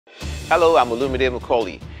Hello, I'm Olumide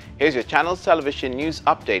Macaulay. Here's your channel's television news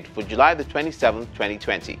update for July the 27th,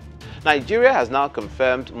 2020. Nigeria has now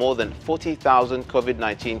confirmed more than 40,000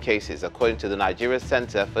 COVID-19 cases, according to the Nigeria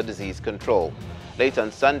Center for Disease Control. Late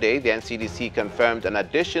on Sunday, the NCDC confirmed an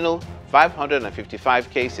additional 555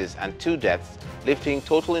 cases and 2 deaths, lifting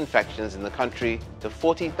total infections in the country to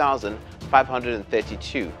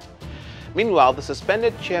 40,532. Meanwhile, the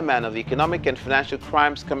suspended chairman of the Economic and Financial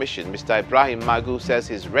Crimes Commission, Mr. Ibrahim Magu, says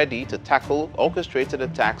he's ready to tackle orchestrated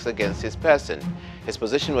attacks against his person. His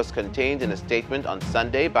position was contained in a statement on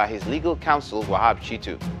Sunday by his legal counsel, Wahab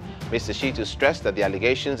Shittu. Mr. Shittu stressed that the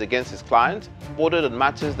allegations against his client bordered on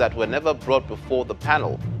matters that were never brought before the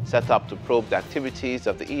panel set up to probe the activities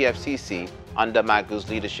of the EFCC under Magu's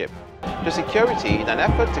leadership. To security, in an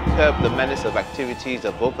effort to curb the menace of activities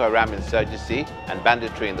of Boko Haram insurgency and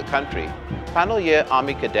banditry in the country, final year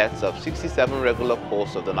Army cadets of 67 regular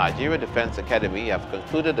course of the Nigeria Defense Academy have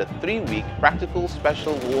concluded a 3-week practical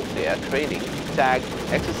special warfare training tagged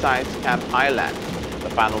Exercise Camp Highland. The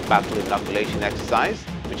final battle inoculation exercise,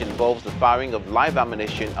 which involves the firing of live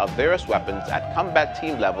ammunition of various weapons at combat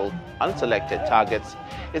team level unselected targets,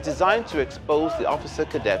 is designed to expose the officer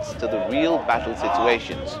cadets to the real battle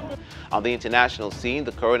situations. On the international scene,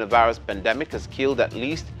 the coronavirus pandemic has killed at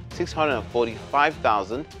least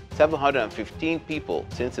 645,715 people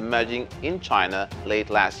since emerging in China late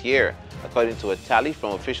last year, according to a tally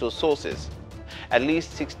from official sources. At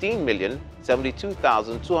least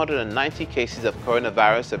 16,072,290 cases of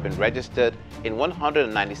coronavirus have been registered in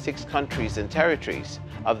 196 countries and territories.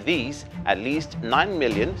 Of these, at least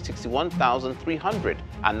 9,061,300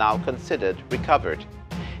 are now considered recovered.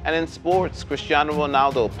 And in sports, Cristiano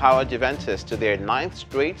Ronaldo powered Juventus to their 9th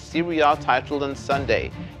straight Serie A title on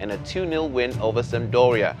Sunday in a 2-0 win over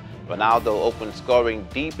Sampdoria. Ronaldo opened scoring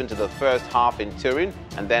deep into the first half in Turin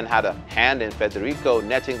and then had a hand in Federico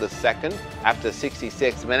netting the second after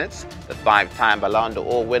 66 minutes. The 5-time Ballon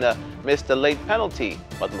d'Or winner missed a late penalty,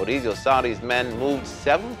 but Maurizio Sarri's men moved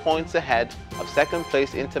 7 points ahead of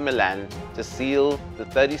second-place Inter Milan to seal the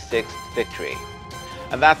 36th victory.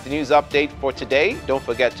 And that's the news update for today. Don't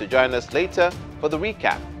forget to join us later for the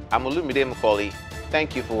recap. I'm Olumide Macaulay.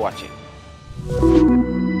 Thank you for watching.